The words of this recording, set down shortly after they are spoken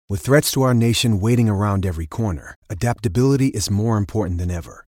With threats to our nation waiting around every corner, adaptability is more important than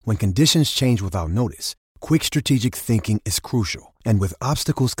ever. When conditions change without notice, quick strategic thinking is crucial. And with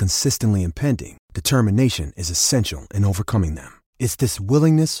obstacles consistently impending, determination is essential in overcoming them. It's this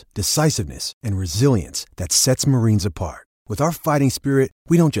willingness, decisiveness, and resilience that sets Marines apart. With our fighting spirit,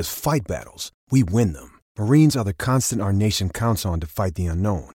 we don't just fight battles, we win them. Marines are the constant our nation counts on to fight the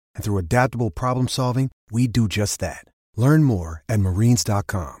unknown. And through adaptable problem solving, we do just that. Learn more at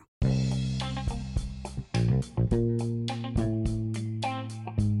marines.com.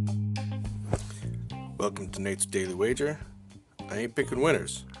 Welcome to Nate's Daily Wager. I ain't picking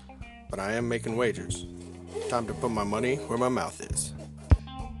winners, but I am making wagers. Time to put my money where my mouth is.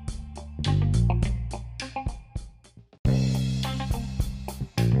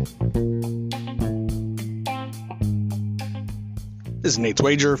 This is Nate's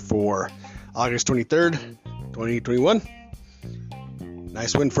Wager for August 23rd, 2021.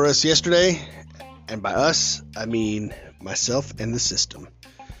 Nice win for us yesterday. And by us, I mean myself and the system.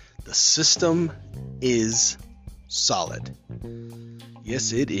 The system is solid.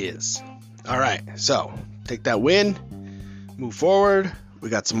 Yes, it is. All right, so take that win, move forward. We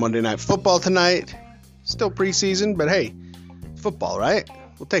got some Monday Night Football tonight. Still preseason, but hey, football, right?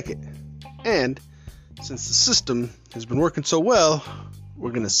 We'll take it. And since the system has been working so well,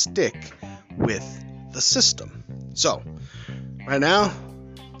 we're going to stick with the system. So, right now,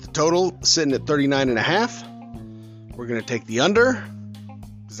 the total is sitting at 39.5. We're going to take the under,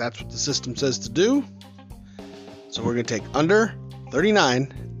 because that's what the system says to do. So we're going to take under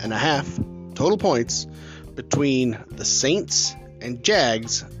 39.5 total points between the Saints and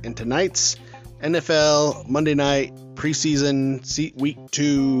Jags in tonight's NFL Monday night preseason week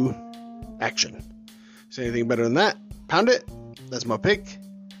 2 action. Say anything better than that? Pound it. That's my pick.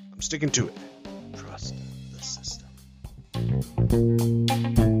 I'm sticking to it. Trust the system.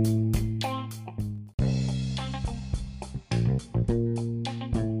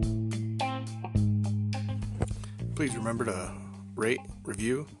 Please remember to rate,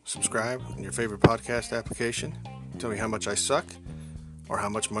 review, subscribe in your favorite podcast application. Tell me how much I suck or how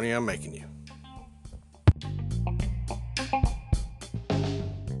much money I'm making you.